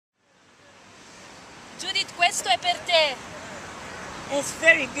questo è per te. It's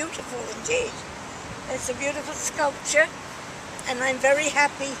very beautiful indeed. It's a beautiful sculpture, and I'm very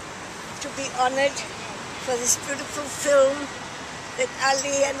happy to be honored for this beautiful film that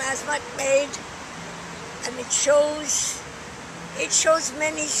Ali and Asmat made, and it shows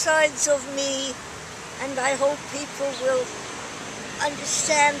many sides of me, and I hope people will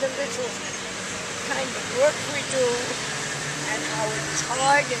understand a little kind of work we do and how it is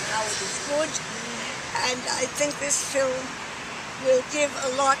hard and how it is good. And I think this film will give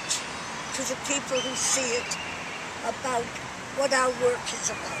a lot to the people who see it about what our work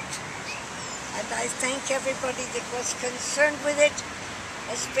is about. And I thank everybody that was concerned with it,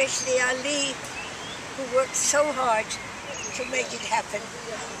 especially Ali, who worked so hard to make it happen,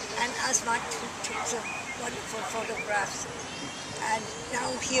 and Asmat, who took the wonderful photographs. And now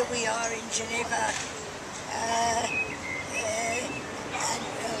here we are in Geneva,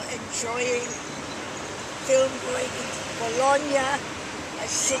 enjoying film, going into Bologna, a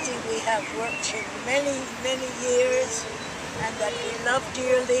city we have worked in many, many years and that we love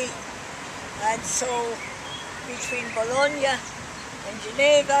dearly. And so between Bologna and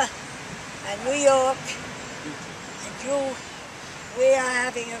Geneva and New York and you, we are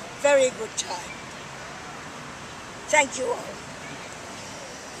having a very good time. Thank you all.